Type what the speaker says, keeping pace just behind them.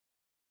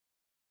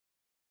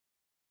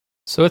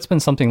So it's been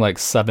something like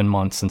 7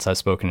 months since I've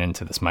spoken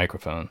into this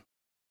microphone.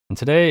 And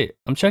today,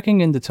 I'm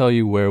checking in to tell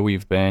you where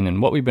we've been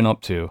and what we've been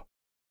up to,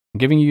 and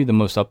giving you the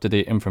most up to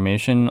date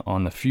information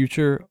on the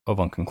future of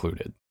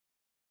Unconcluded.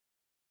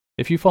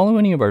 If you follow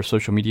any of our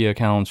social media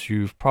accounts,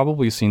 you've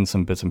probably seen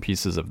some bits and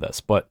pieces of this,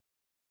 but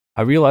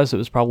I realized it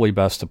was probably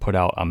best to put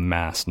out a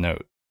mass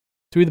note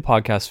through the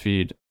podcast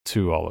feed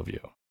to all of you.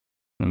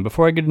 And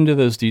before I get into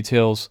those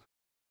details,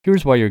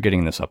 here's why you're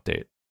getting this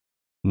update.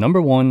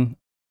 Number one,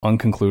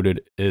 Unconcluded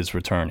is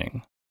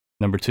returning.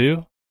 Number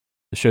two,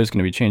 the show's going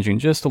to be changing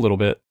just a little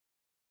bit.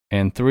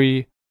 And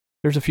three,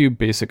 there's a few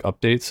basic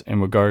updates in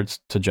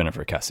regards to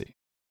Jennifer Kesse.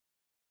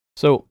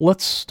 So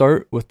let's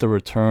start with the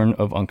return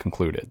of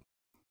Unconcluded.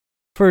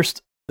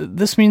 First,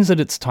 this means that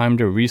it's time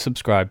to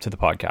resubscribe to the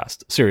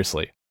podcast.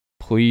 Seriously,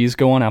 please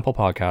go on Apple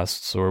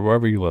Podcasts or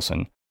wherever you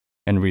listen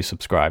and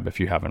resubscribe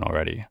if you haven't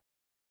already.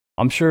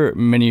 I'm sure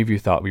many of you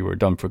thought we were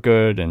done for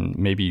good and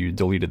maybe you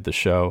deleted the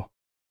show.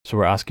 So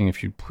we're asking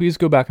if you'd please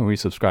go back and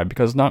resubscribe,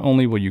 because not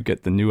only will you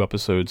get the new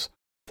episodes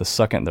the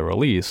second they're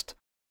released,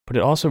 but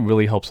it also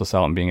really helps us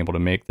out in being able to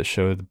make the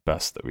show the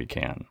best that we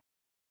can.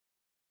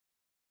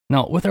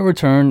 Now, with our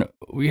return,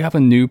 we have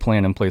a new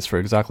plan in place for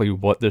exactly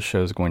what this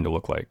show is going to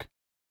look like,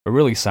 or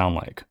really sound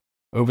like,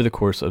 over the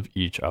course of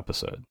each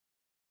episode.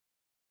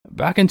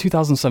 Back in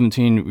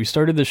 2017, we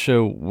started this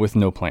show with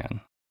no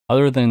plan,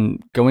 other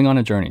than going on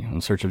a journey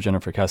in search of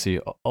Jennifer Kesse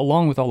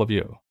along with all of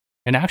you.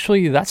 And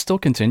actually, that still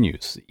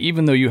continues,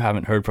 even though you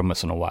haven't heard from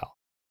us in a while.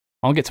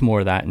 I'll get to more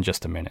of that in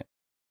just a minute.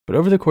 But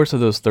over the course of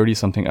those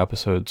 30-something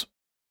episodes,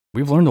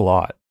 we've learned a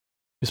lot.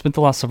 We spent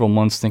the last several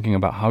months thinking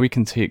about how we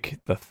can take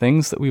the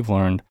things that we've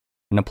learned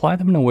and apply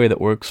them in a way that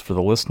works for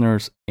the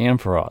listeners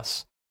and for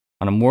us,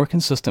 on a more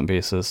consistent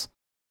basis,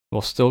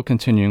 while still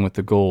continuing with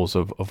the goals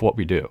of what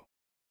we do.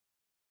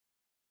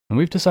 And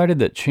we've decided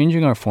that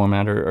changing our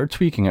format, or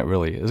tweaking it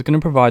really, is going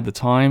to provide the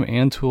time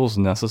and tools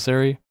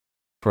necessary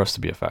for us to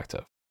be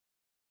effective.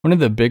 One of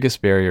the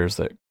biggest barriers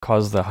that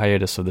caused the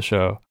hiatus of the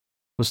show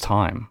was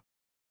time.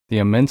 The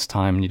immense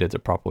time needed to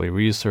properly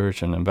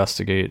research and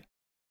investigate,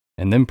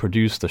 and then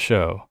produce the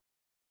show.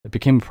 It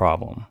became a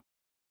problem.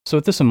 So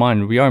with this in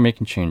mind, we are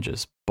making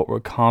changes, but we're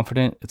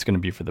confident it's going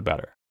to be for the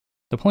better.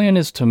 The plan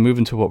is to move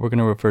into what we're going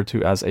to refer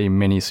to as a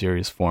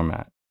mini-series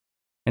format,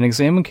 and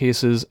examine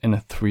cases in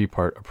a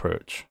 3-part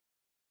approach.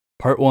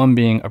 Part 1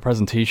 being a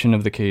presentation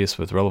of the case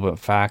with relevant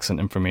facts and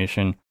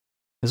information,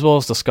 as well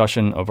as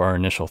discussion of our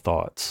initial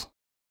thoughts.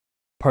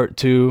 Part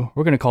 2,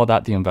 we're going to call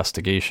that the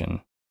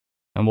investigation,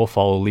 and we'll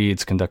follow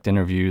leads, conduct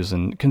interviews,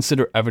 and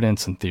consider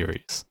evidence and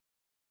theories.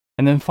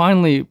 And then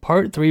finally,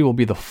 Part 3 will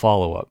be the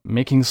follow-up,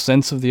 making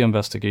sense of the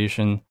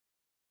investigation,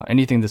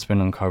 anything that's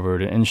been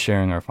uncovered, and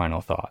sharing our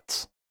final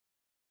thoughts.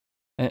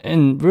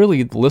 And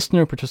really,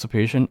 listener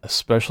participation,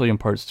 especially in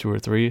Parts 2 or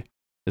 3,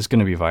 is going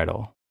to be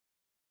vital.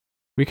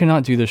 We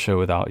cannot do this show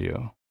without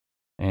you,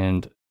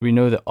 and we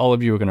know that all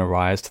of you are going to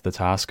rise to the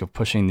task of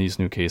pushing these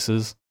new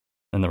cases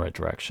in the right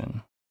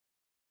direction.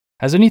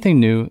 As anything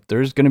new,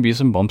 there's going to be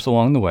some bumps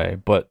along the way,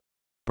 but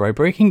by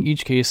breaking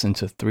each case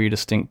into 3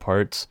 distinct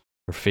parts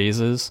or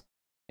phases,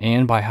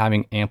 and by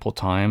having ample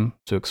time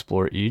to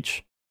explore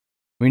each,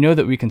 we know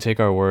that we can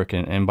take our work,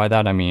 and by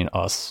that I mean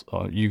us,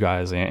 you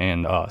guys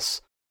and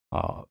us,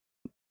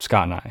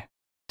 Scott and I,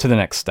 to the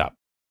next step.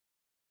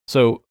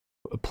 So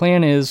the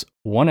plan is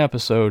 1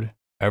 episode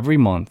every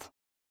month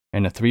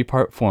in a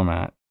 3-part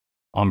format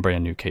on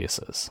brand new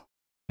cases.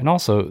 And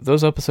also,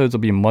 those episodes will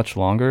be much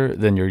longer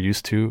than you're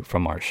used to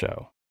from our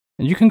show.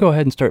 And you can go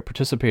ahead and start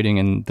participating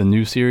in the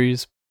new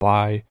series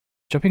by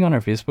jumping on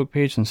our Facebook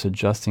page and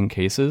suggesting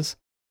cases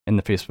in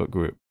the Facebook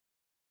group.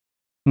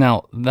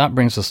 Now, that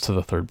brings us to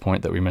the third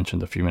point that we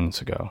mentioned a few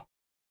minutes ago.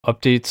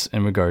 Updates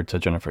in regard to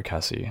Jennifer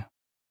Kesse.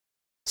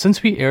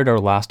 Since we aired our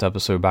last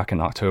episode back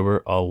in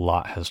October, a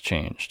lot has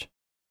changed.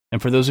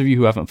 And for those of you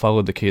who haven't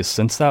followed the case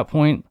since that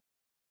point,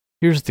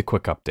 here's the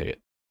quick update.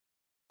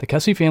 The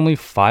Kesse family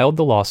filed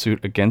the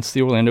lawsuit against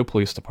the Orlando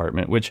Police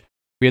Department, which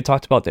we had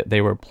talked about that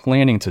they were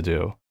planning to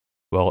do.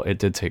 Well, it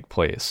did take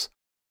place.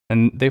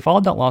 And they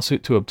filed that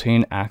lawsuit to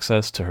obtain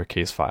access to her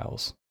case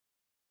files.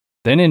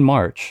 Then in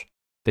March,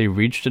 they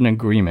reached an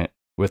agreement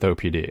with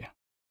OPD.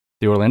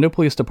 The Orlando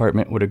Police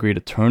Department would agree to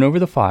turn over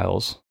the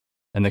files,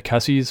 and the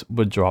Kesses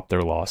would drop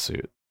their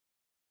lawsuit.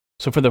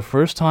 So for the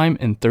first time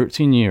in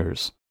 13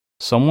 years,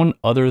 someone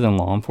other than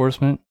law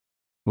enforcement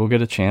will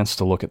get a chance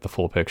to look at the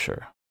full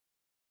picture.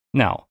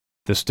 Now,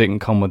 this didn't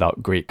come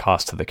without great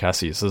cost to the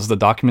Kesses, as the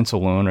documents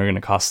alone are going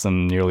to cost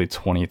them nearly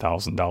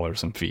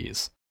 $20,000 in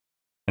fees.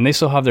 And they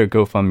still have their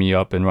GoFundMe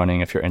up and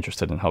running if you're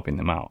interested in helping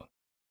them out.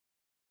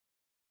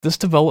 This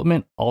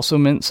development also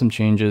meant some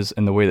changes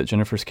in the way that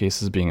Jennifer's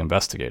case is being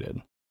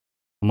investigated.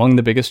 Among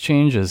the biggest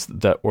changes is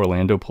that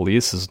Orlando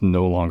Police is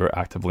no longer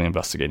actively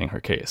investigating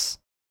her case,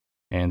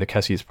 and the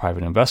Kesses'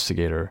 private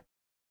investigator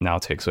now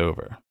takes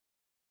over.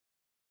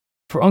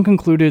 For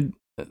Unconcluded,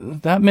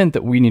 that meant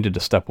that we needed to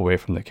step away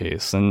from the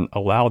case and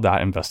allow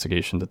that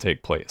investigation to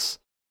take place.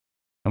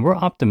 And we're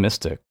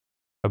optimistic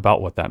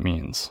about what that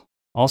means.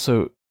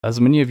 Also, as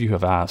many of you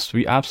have asked,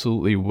 we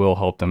absolutely will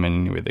help them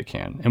in any way they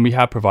can, and we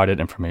have provided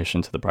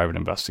information to the private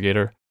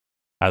investigator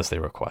as they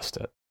request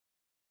it.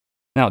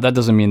 Now, that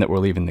doesn't mean that we're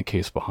leaving the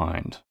case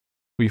behind.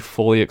 We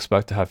fully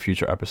expect to have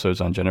future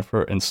episodes on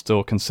Jennifer and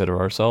still consider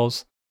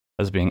ourselves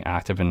as being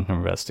active in her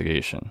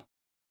investigation,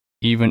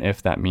 even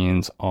if that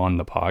means on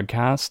the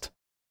podcast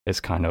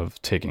is kind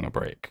of taking a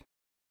break.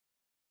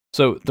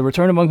 So the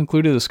return of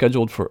Unconcluded is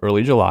scheduled for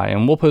early July,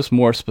 and we'll post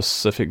more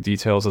specific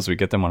details as we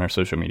get them on our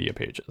social media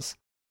pages.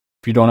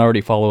 If you don't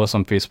already follow us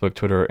on Facebook,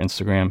 Twitter, or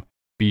Instagram,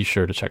 be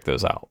sure to check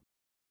those out.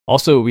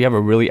 Also, we have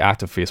a really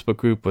active Facebook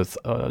group with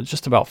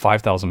just about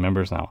 5,000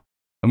 members now,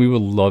 and we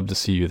would love to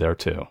see you there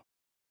too.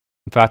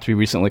 In fact, we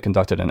recently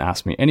conducted an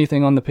Ask Me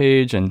Anything on the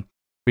page, and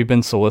we've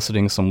been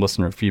soliciting some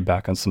listener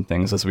feedback on some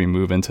things as we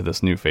move into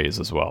this new phase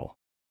as well.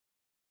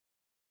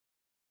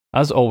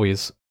 As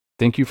always,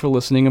 thank you for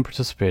listening and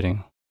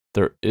participating.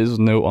 There is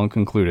no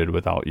Unconcluded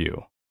without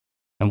you.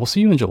 And we'll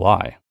see you in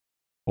July.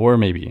 Or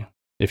maybe,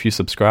 if you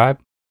subscribe,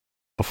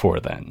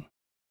 before then.